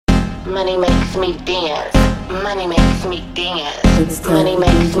Money makes me dance. Money makes me dance. Money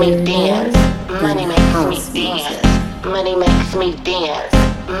makes me dance. Money makes me dance. Money makes me dance.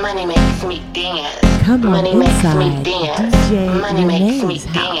 Money makes me dance. Come on money makes me inside dance. DJ Money makes me Renay's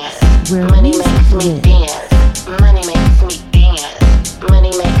dance. house, where Money music makes me lives. dance. Money makes me dance.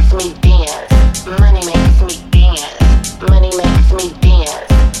 Money makes me dance. Money makes me dance. Money makes me dance.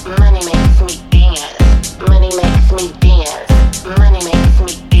 Money makes me dance. Money makes me dance. Money makes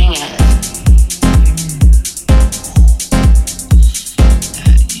me dance.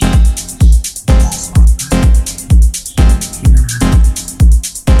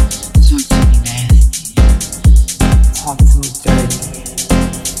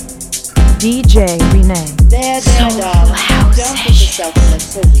 DJ Renay. There, darling. Don't put yourself in a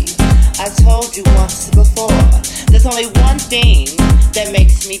tizzy. I told you once before. There's only one thing that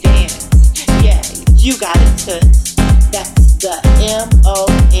makes me dance. Yeah, you got it, toots. That's the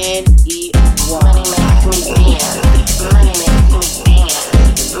MONEY. Money makes me dance. Money makes me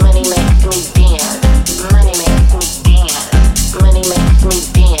dance. Money makes me dance. Money makes me dance. Money makes me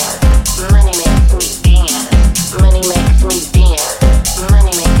dance. Money makes me dance. Money makes me dance. Money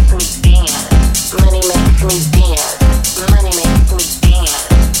makes me dance. Money makes me dance. Money makes me dance.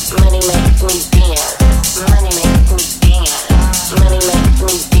 Money makes me dance. Money makes me dance. Money makes me dance.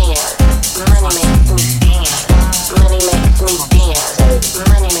 Money makes me dance. Money makes me dance.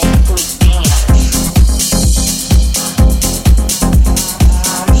 Money makes me dance.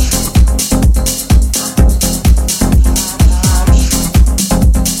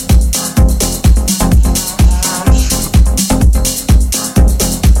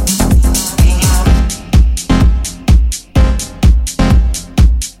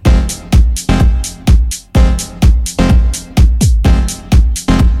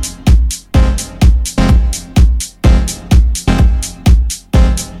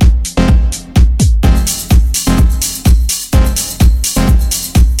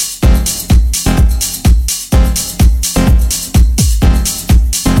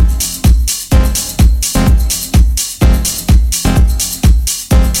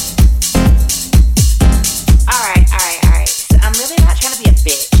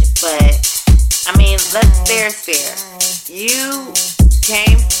 You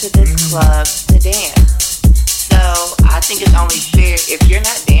came to this club to dance. So I think it's only fair if you're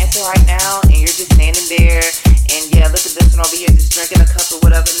not dancing right now and you're just standing there and yeah, look at this one over here just drinking a cup or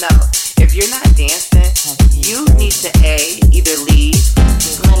whatever. No. If you're not dancing, you need to either leave.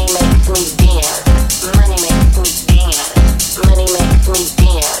 Money makes me dance. Money makes me dance. Money makes me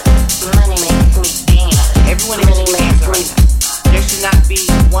dance. Money makes me dance. Everyone is just dancing right now. There should not be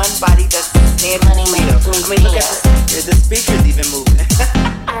one body that's standing still. I mean, look at the speaker's even moving.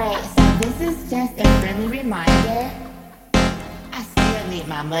 Alright, so this is just a friendly reminder. I still need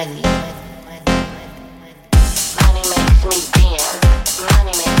my money. Money makes me dance.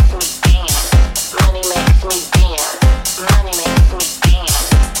 Money makes me dance. Money makes me dance. Money makes me dance.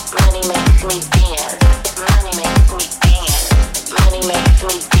 Money makes me dance. Money makes me dance. Money makes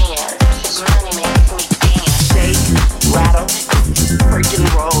me dance. Money makes me dance. Shake, rattle, freak and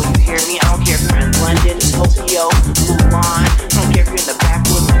roll. You hear me? I don't care if you're in London, Tokyo, Mulan. I don't care if you're in the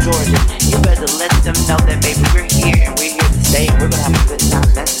backwoods of Georgia. You better let them know that, baby, we're here and we're here to stay. We're gonna have a good time.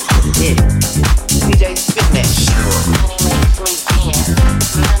 That's just it. DJ, spin that shit. Money makes me dance.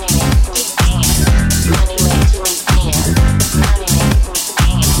 Money makes me dance. Money makes me dance. Money makes me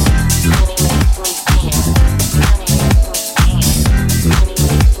dance. Money makes me dance. Money makes me dance. Money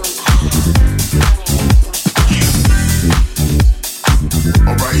makes me dance.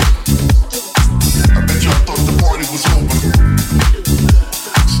 Alright. I bet y'all thought the party was over.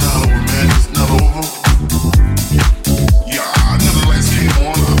 It's not over, man. It's not over. Yeah, another lights came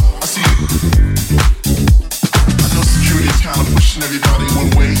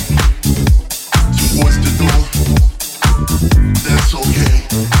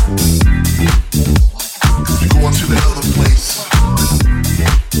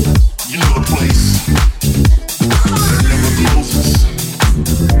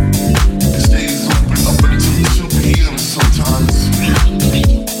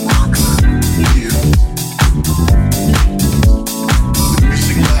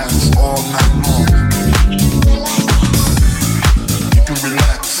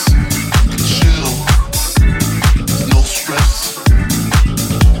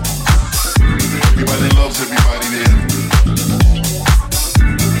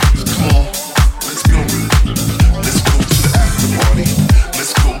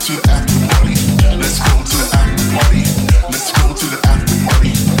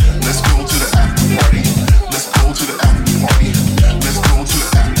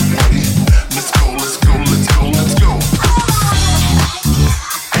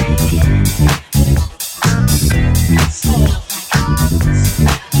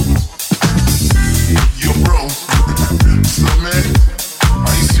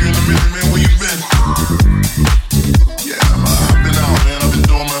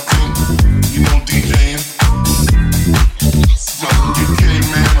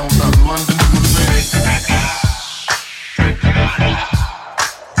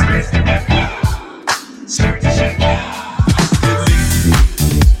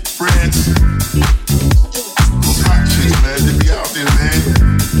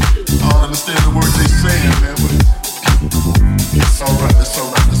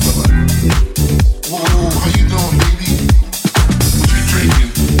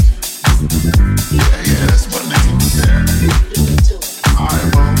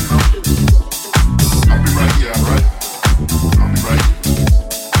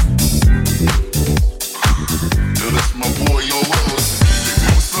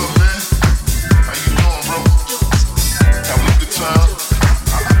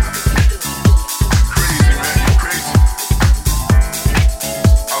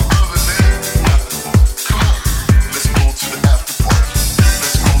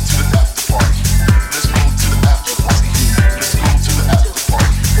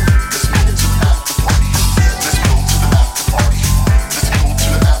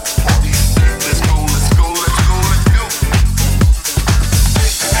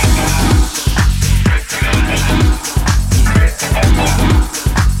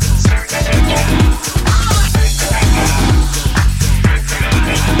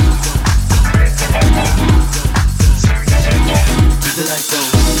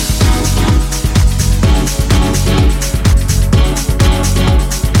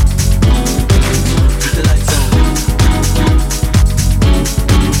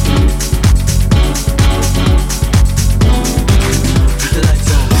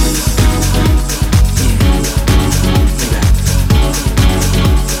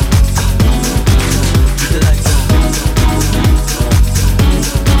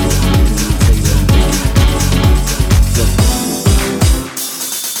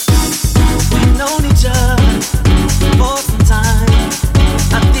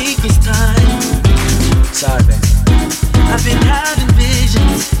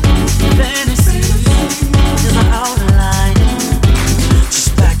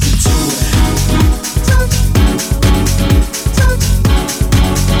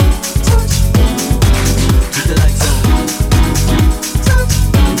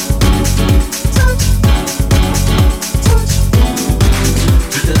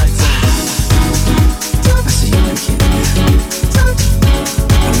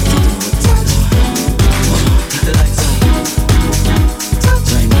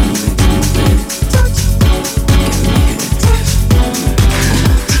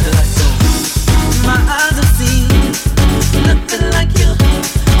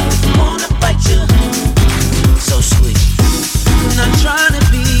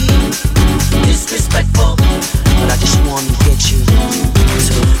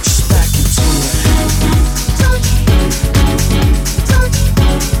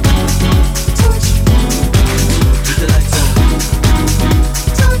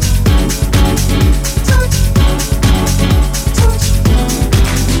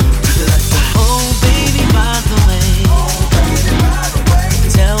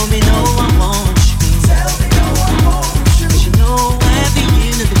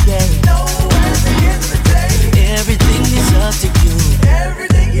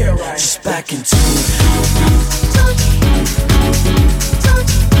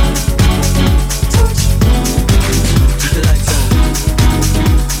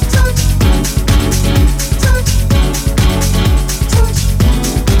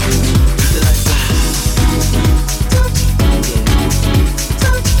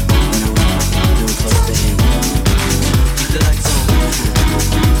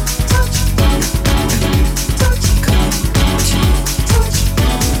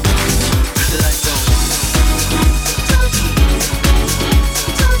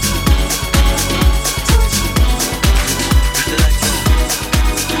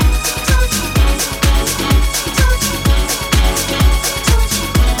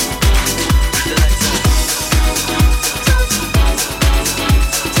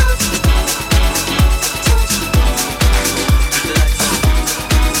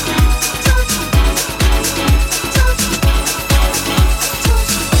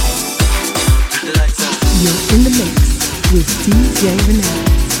DJ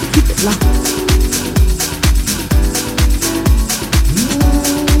Renay. Keep it locked.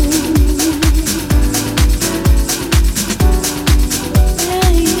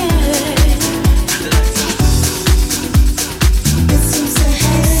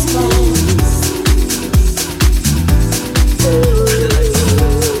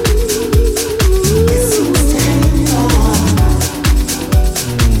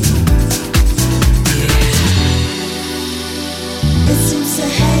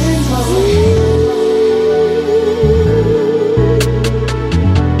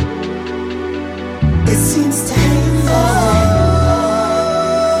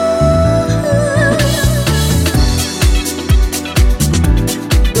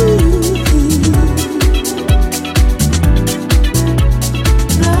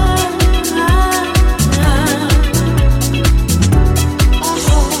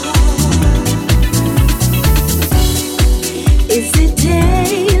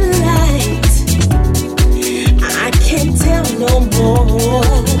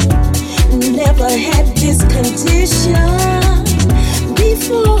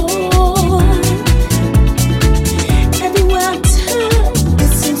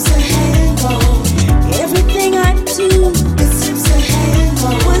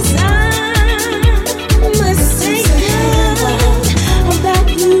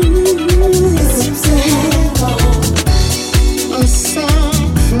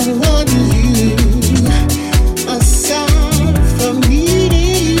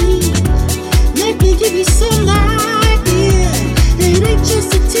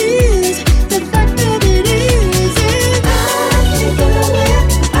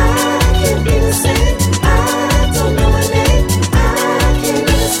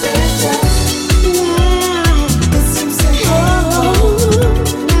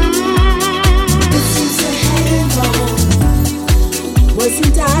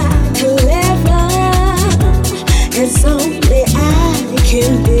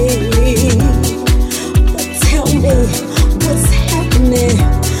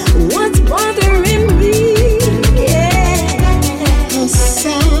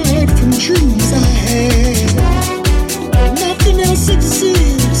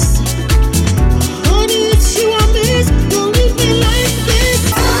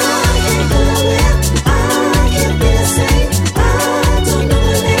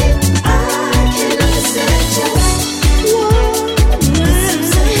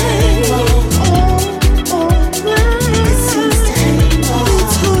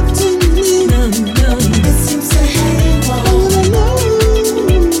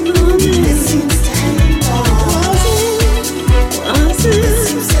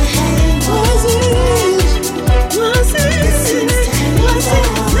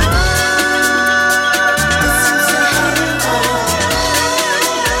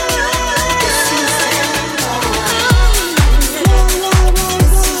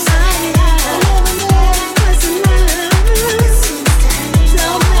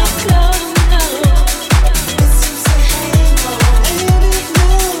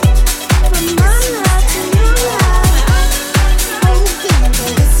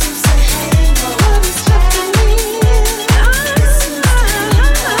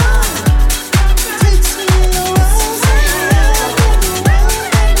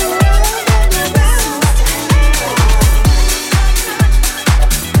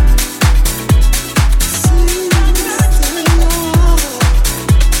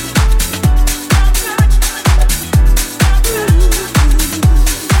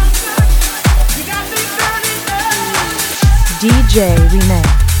 DJ Renay.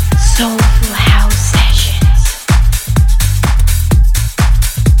 Soulful House Sessions.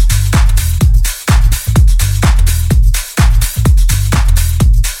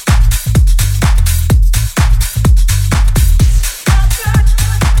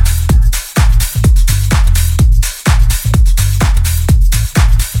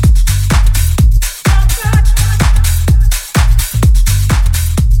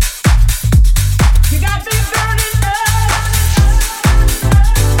 You got me burning up.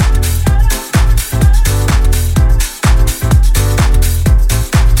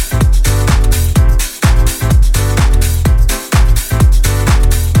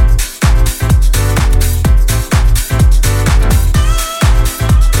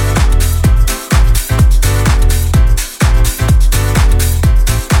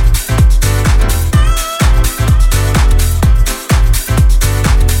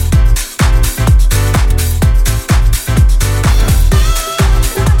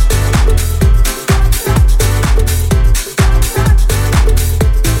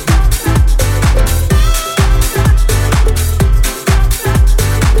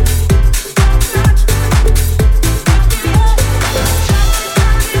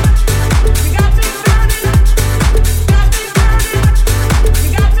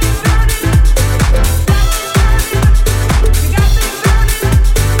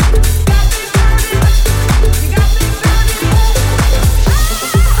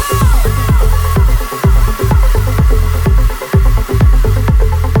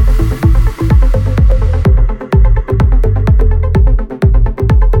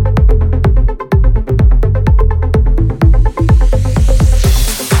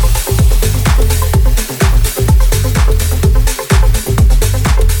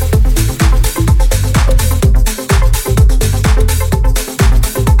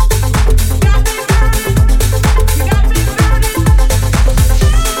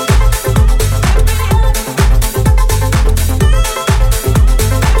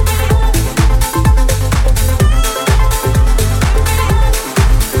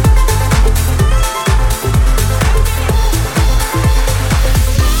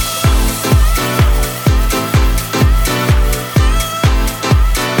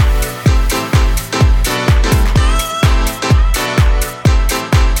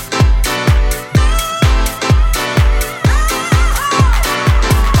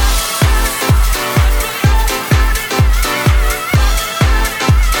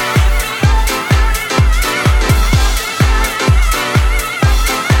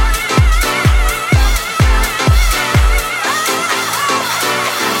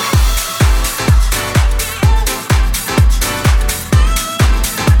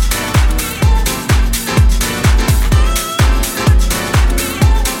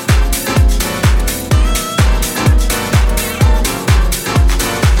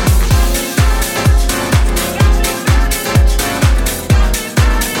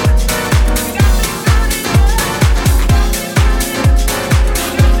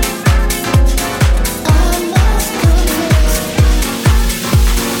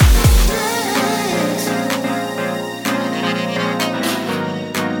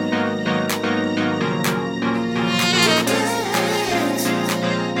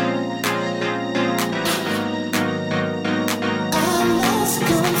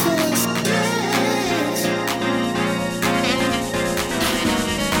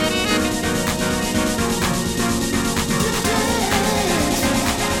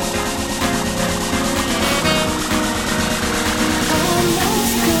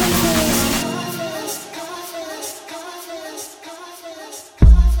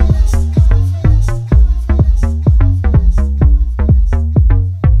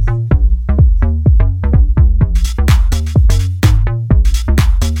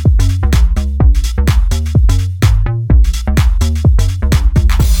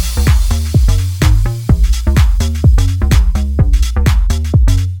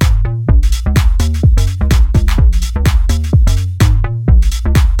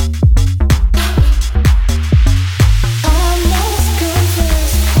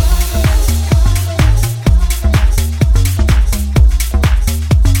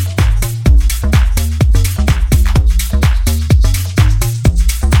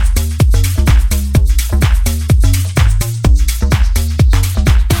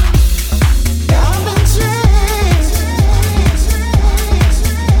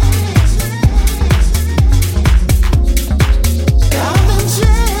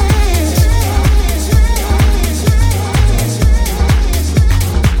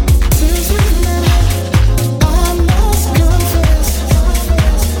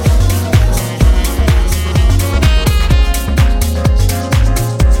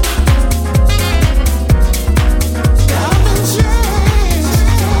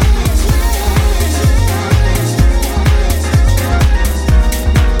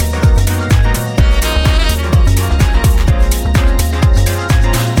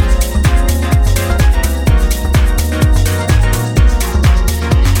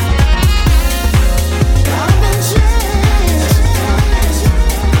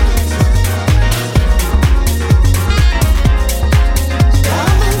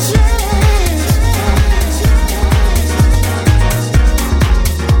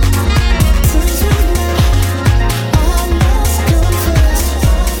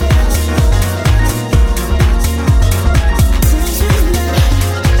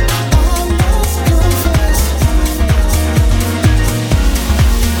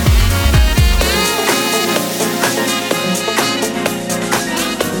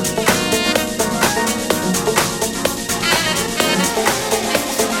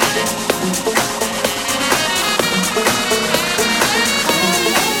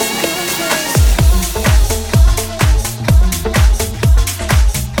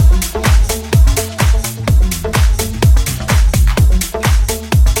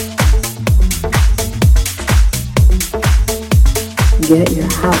 Get your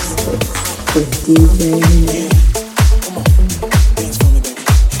house fix with DJ Renay. Dance for me, baby.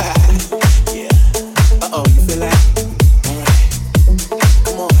 Yeah. Uh-oh, you feel that? Alright.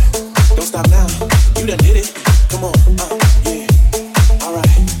 Come on. Don't stop now. You done did it. Come on. Yeah.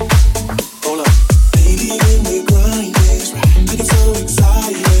 Alright. Hold up. Baby, when we grind it, I get so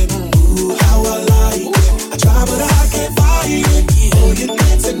excited. Ooh, how I like it. I try, but I can't fight it. Oh, you're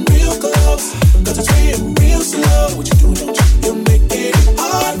dancing real close. Cause it's real slow. What you doing, don't you? You're making it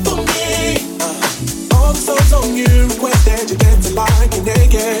hard for me. All the songs on you request that you dance like you're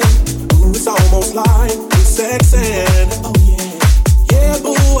naked. Ooh, it's almost like you're sexing. Oh yeah, yeah,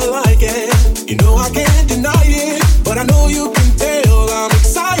 boo, I like it. You know I can't deny it, but I know you can tell I'm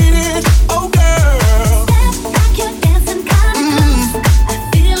excited. Oh girl, Step back, you're dancing kinda close. I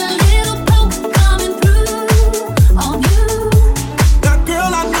feel a little poke coming through on you. now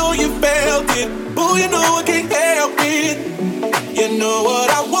girl, I know you felt it. Boo, you know I can't help it. You know what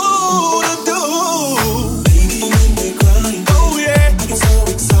I wanna do. Baby, when we grind, oh yeah, I get so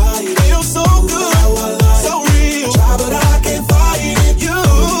excited. Feel so good, how I like so real. I try, but I can't fight it. You,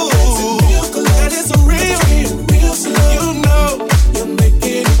 that is a real slow. You know, you're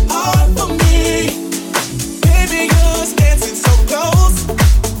making it hard for me. Baby, you're dancing so close.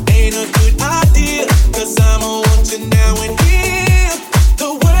 Ain't a good idea, cause I'ma want you now and here. The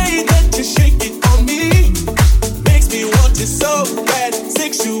way that you shake it on me makes me want you so bad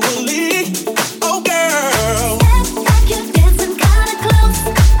sexually. Oh girl, Step back, you're dancing kinda close.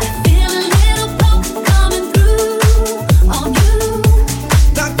 I feel a little poke coming through on you.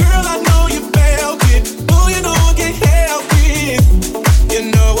 now girl, I know you felt it. Oh, you know I can't help it. You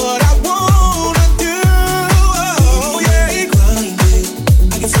know what I wanna do. Oh yeah, grinding.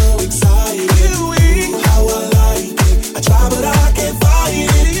 I get so excited. How I like it. I try, but I can't fight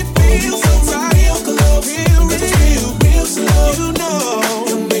it. It feels so real close. Real slow. You know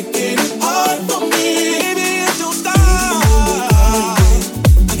you're making it hard for me. Baby, don't stop.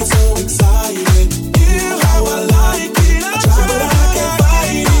 I get so excited. How I like it. I try, but I can't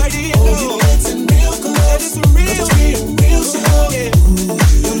fight it. Oh, you're dancing real close. Real slow.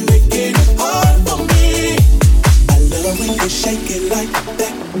 You're making it hard for me. I love when you shake it like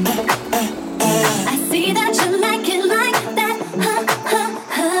that. I see that you like it like that.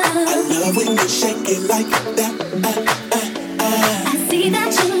 I love when you shake it like that. I see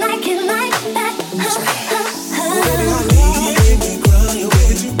that you like it like that. Baby, I need it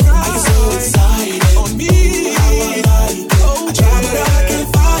when you grind. I get so excited on me. How I like it. I try, but I can't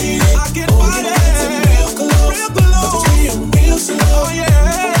fight it. Oh, you're dancing real close. Cause it's real slow. You're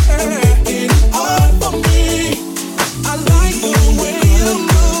making it hard for me. I like the way you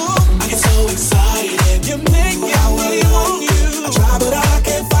move. I get so excited. You make me how I want you. I try, but I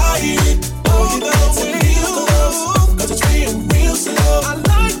can't fight it. Oh, you're dancing real close.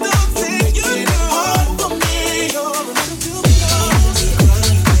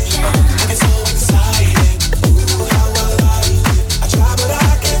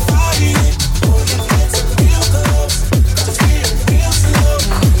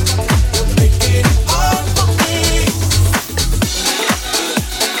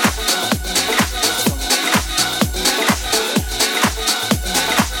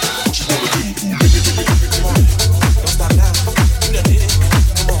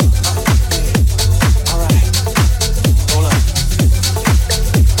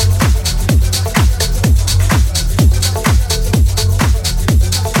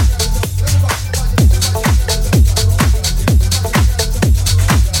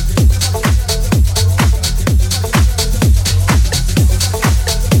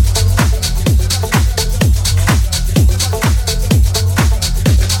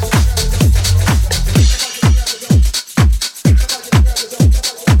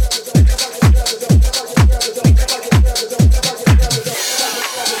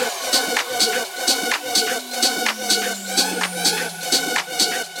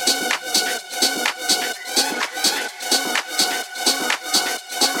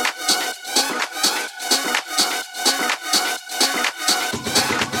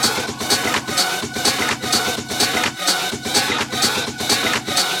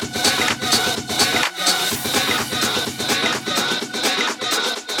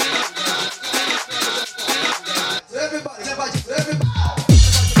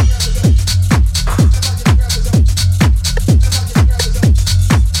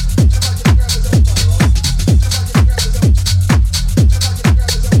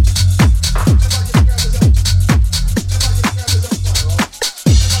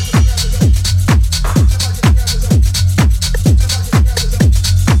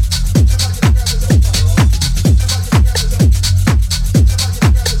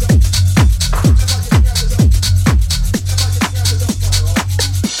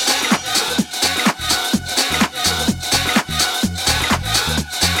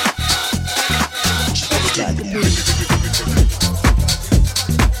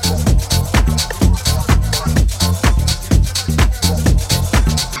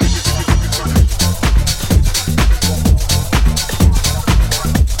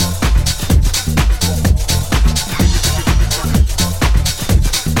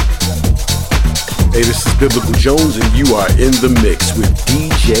 Hey, this is Biblical Jones, and you are in the mix with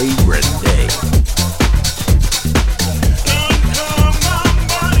DJ Renay.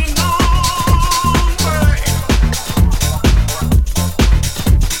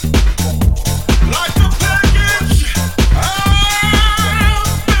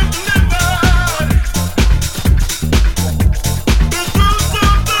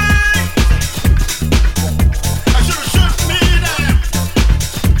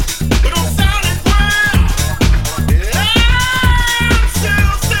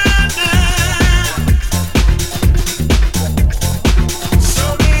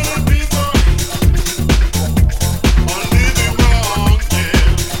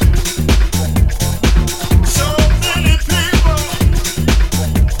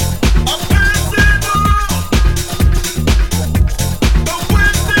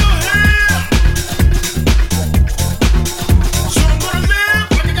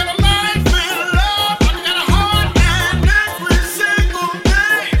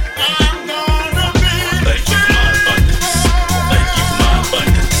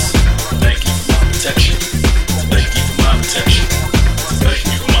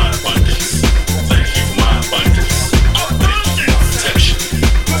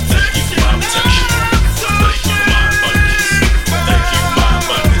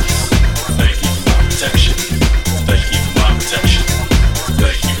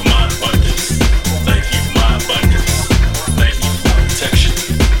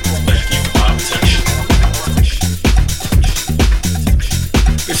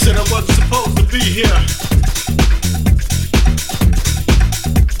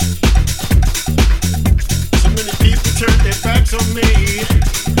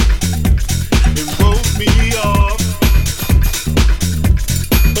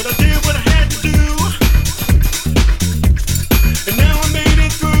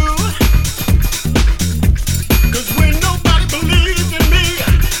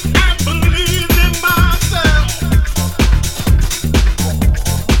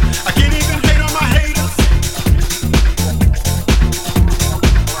 I can't even hate on my haters.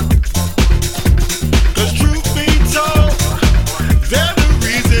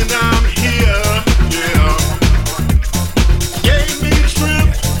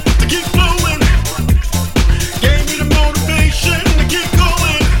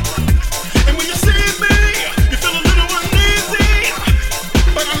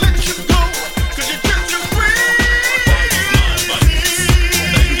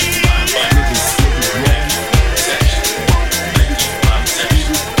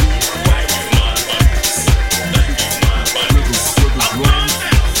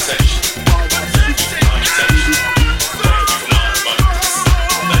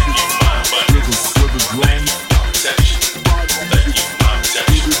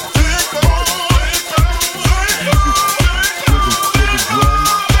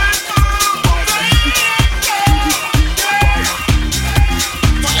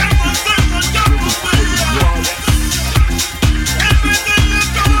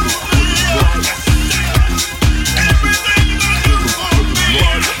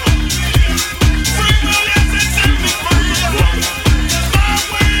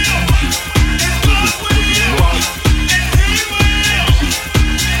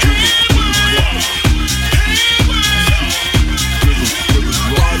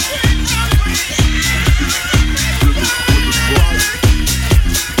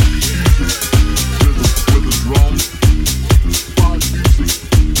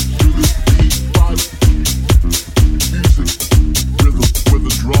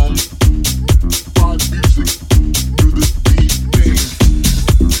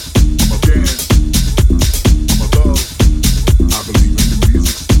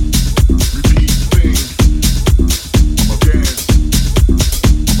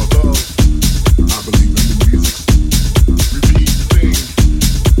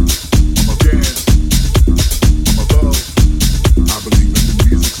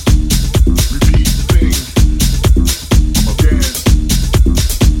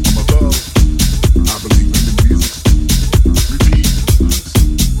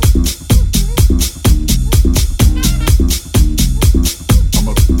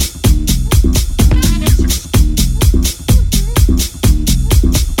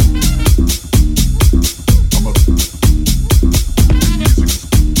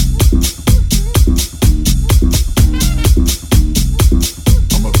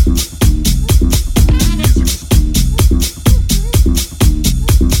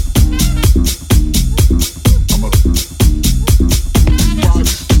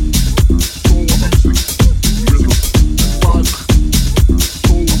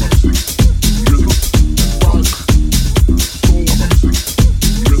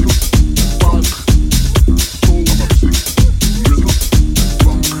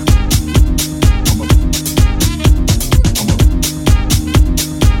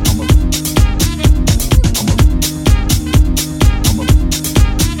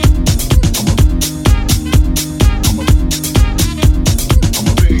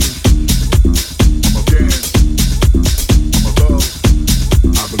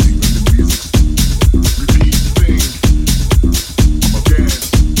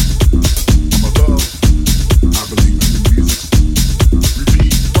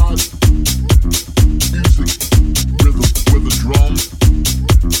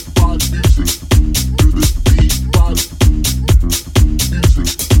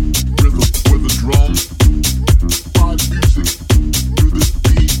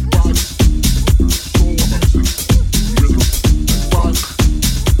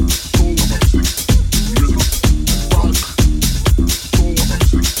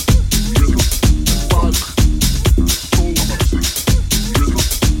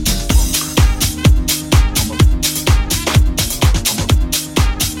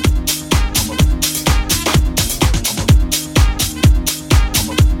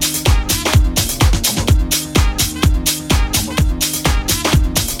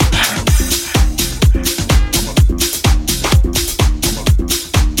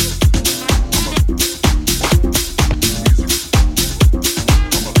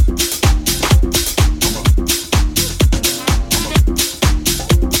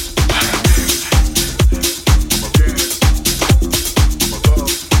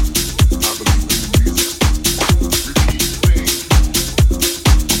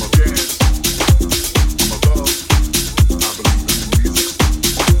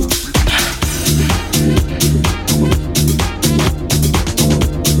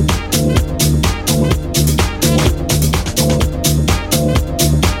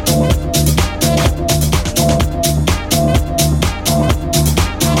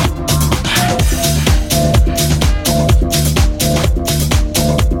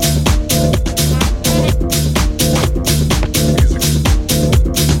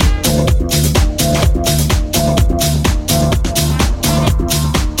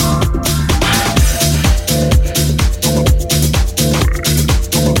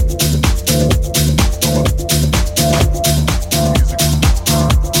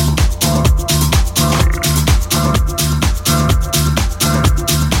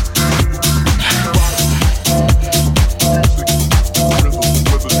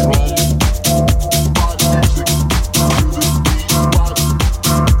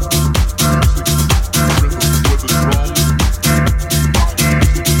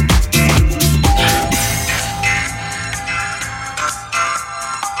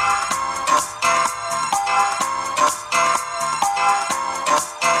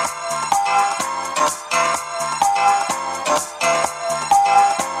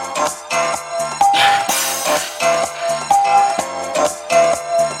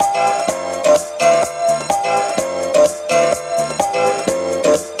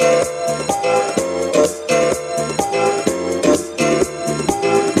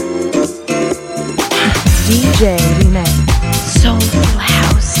 DJ Renay. Soulful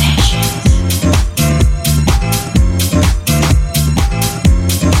House Sessions.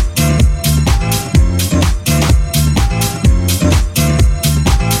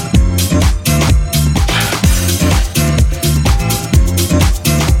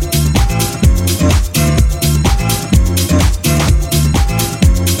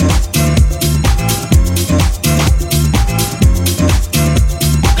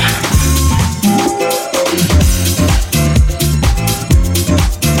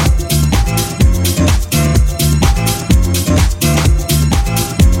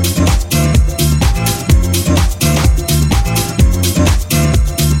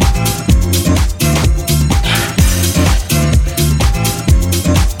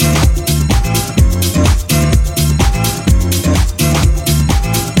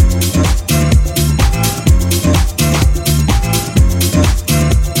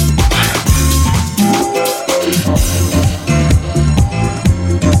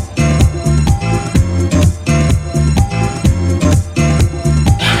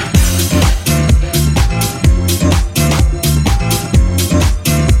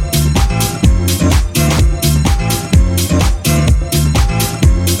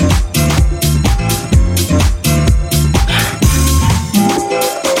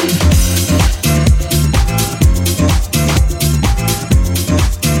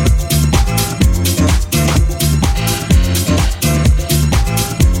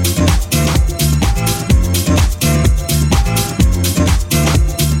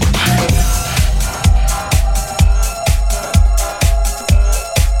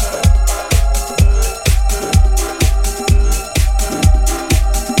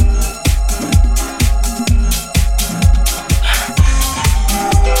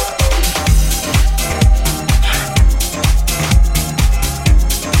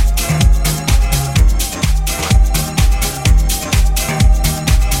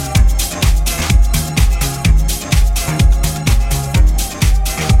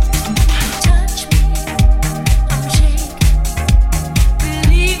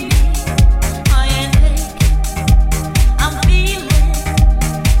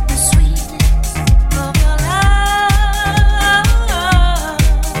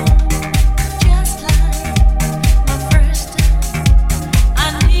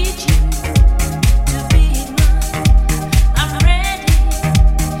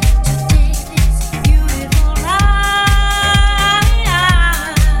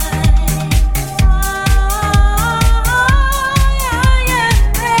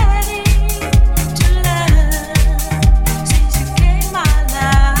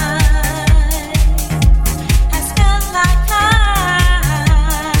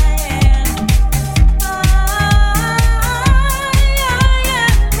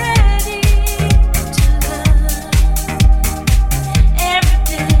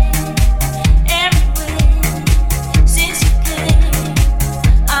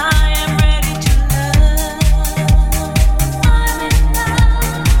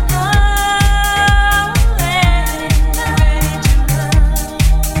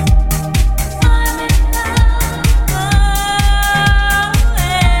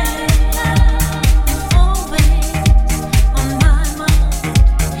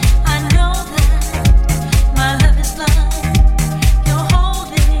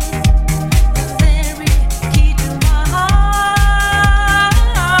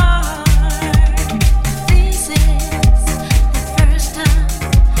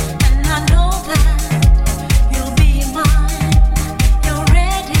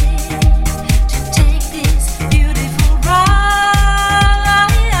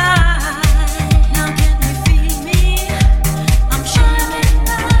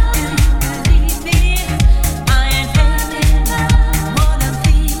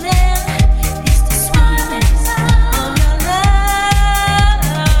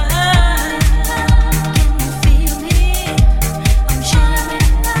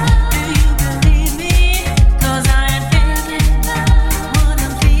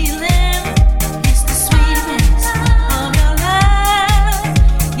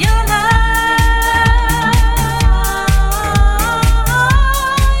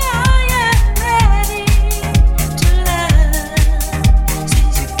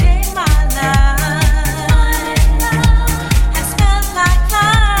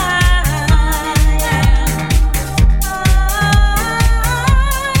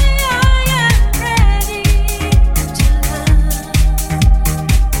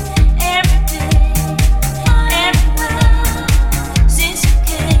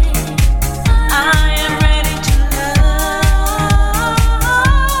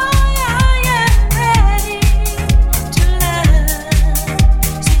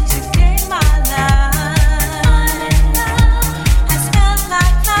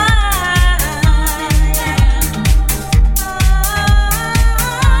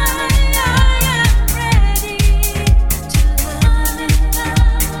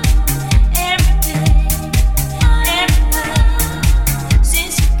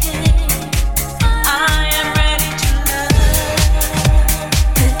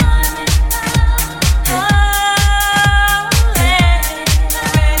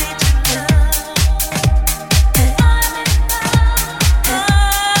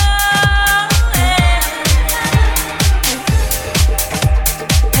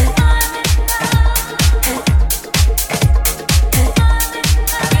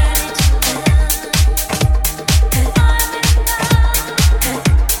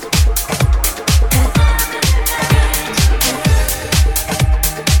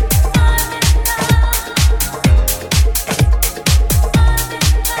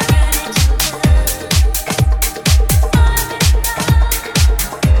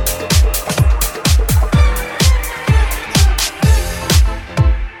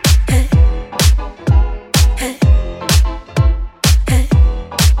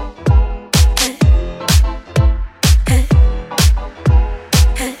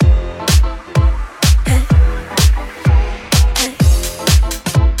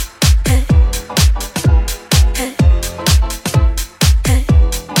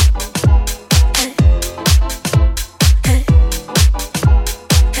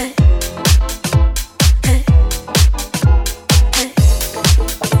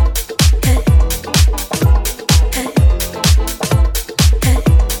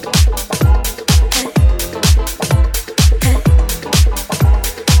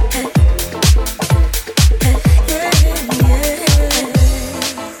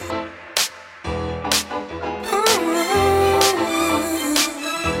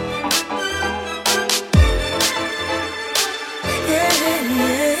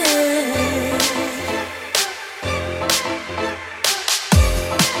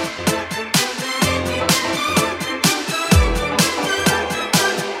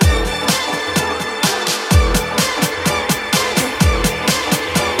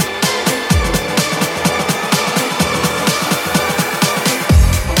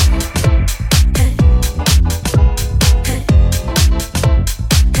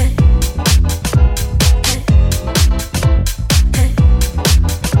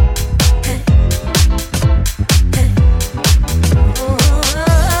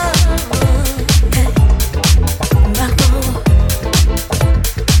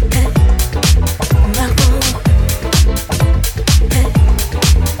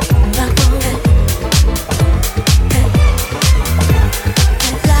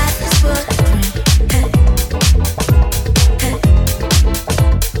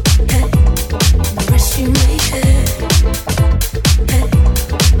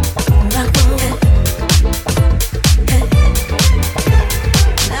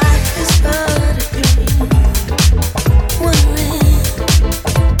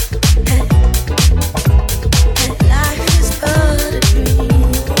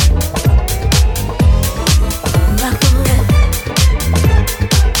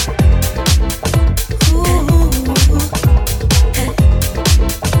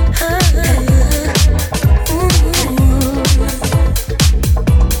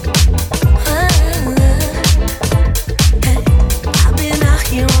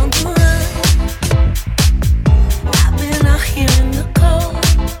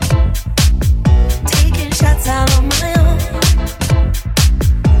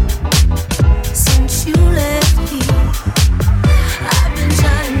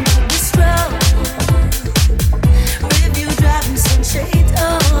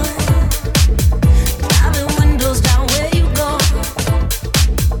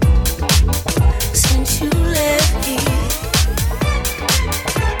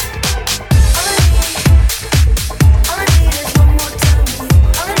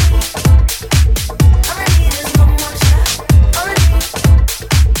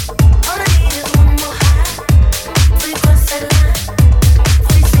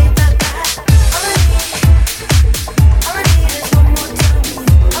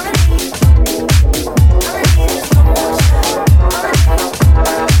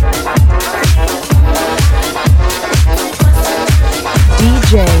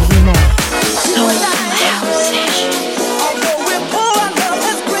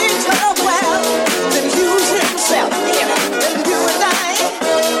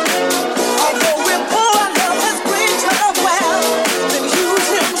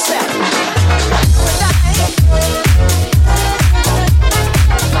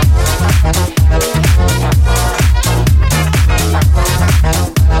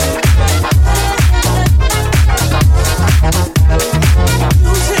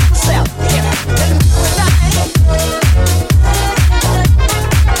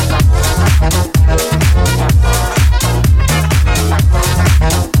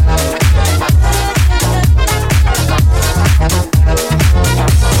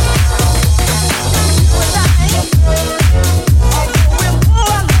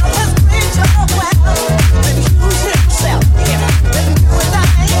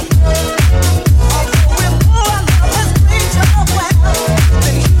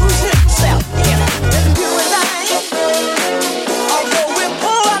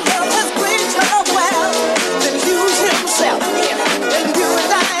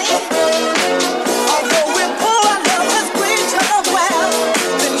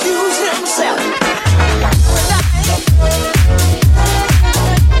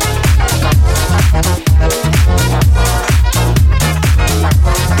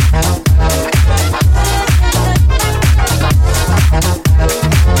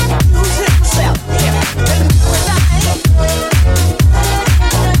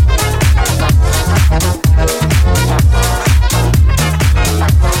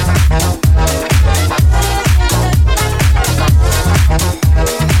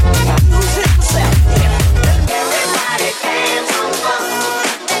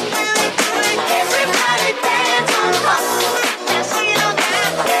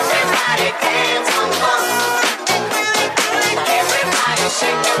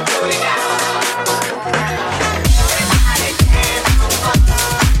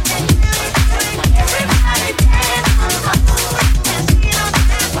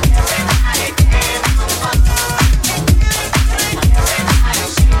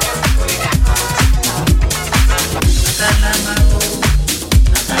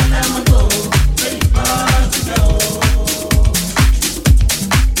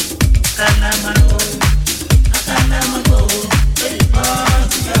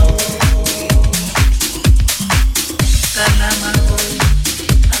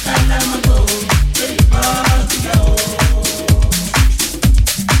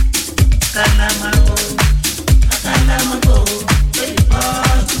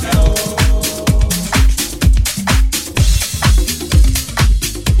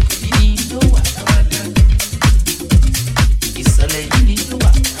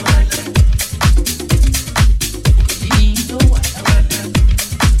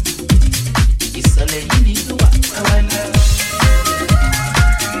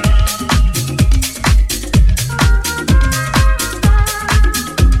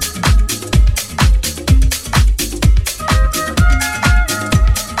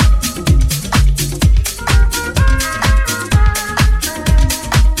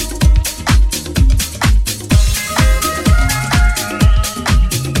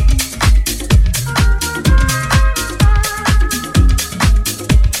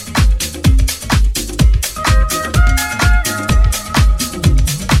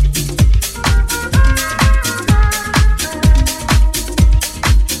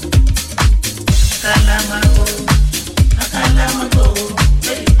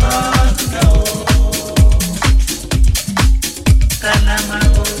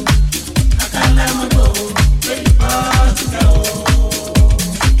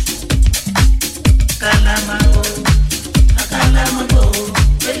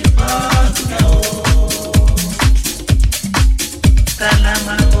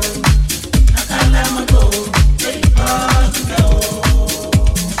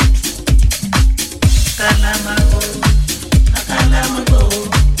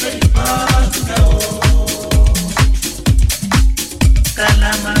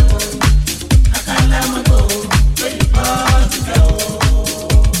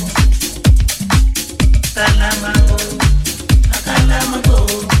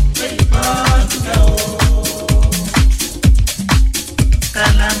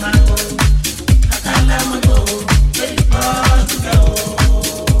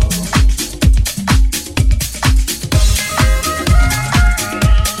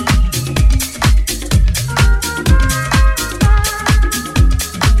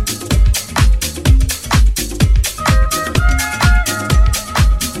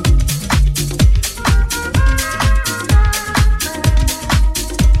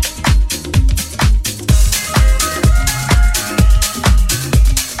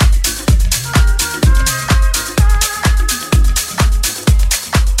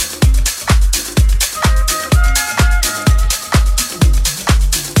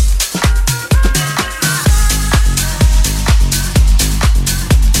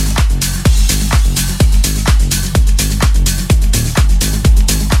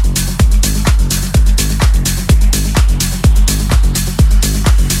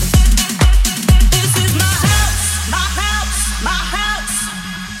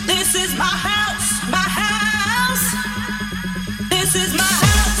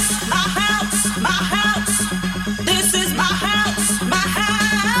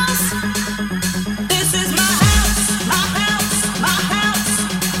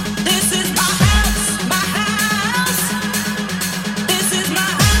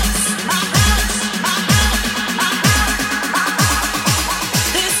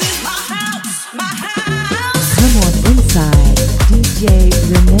 DJ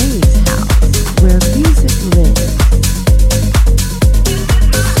Renay's house, where music lives.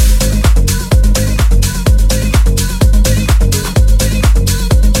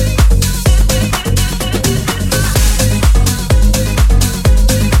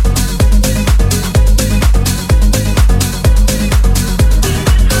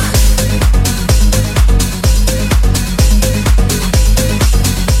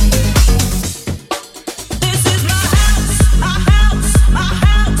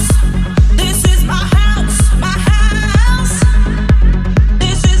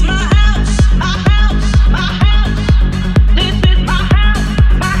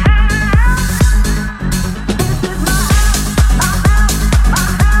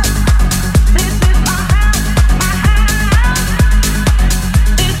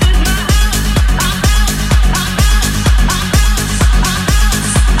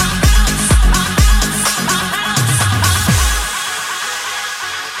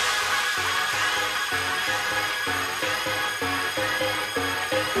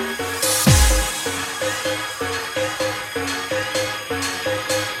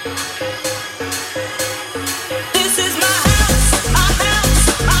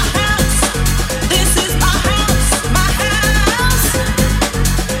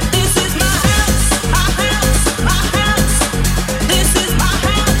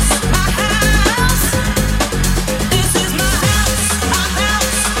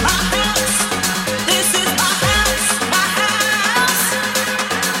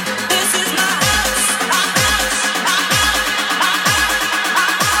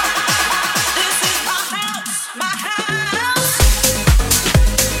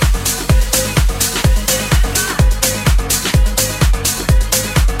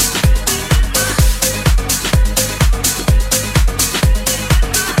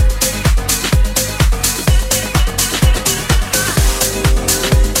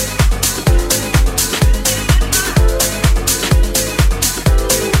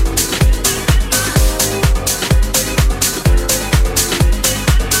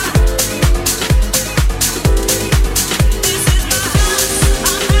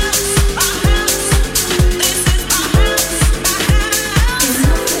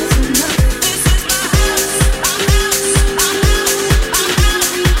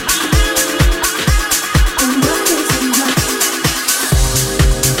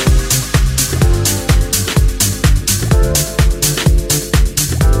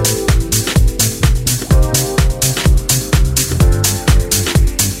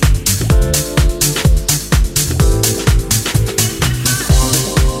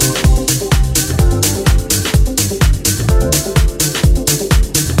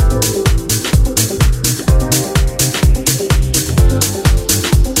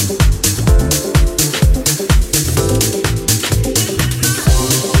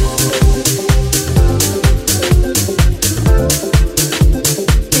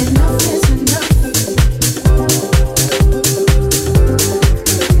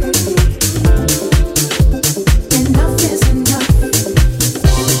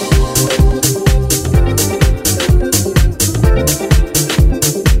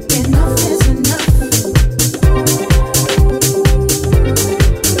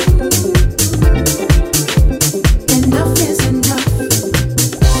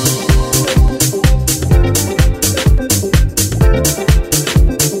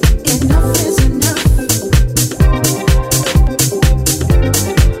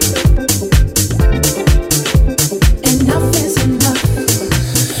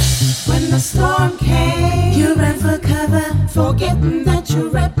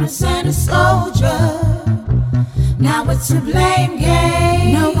 Now it's a blame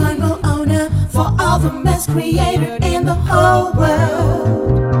game. No one will own her for all the mess created in the whole world.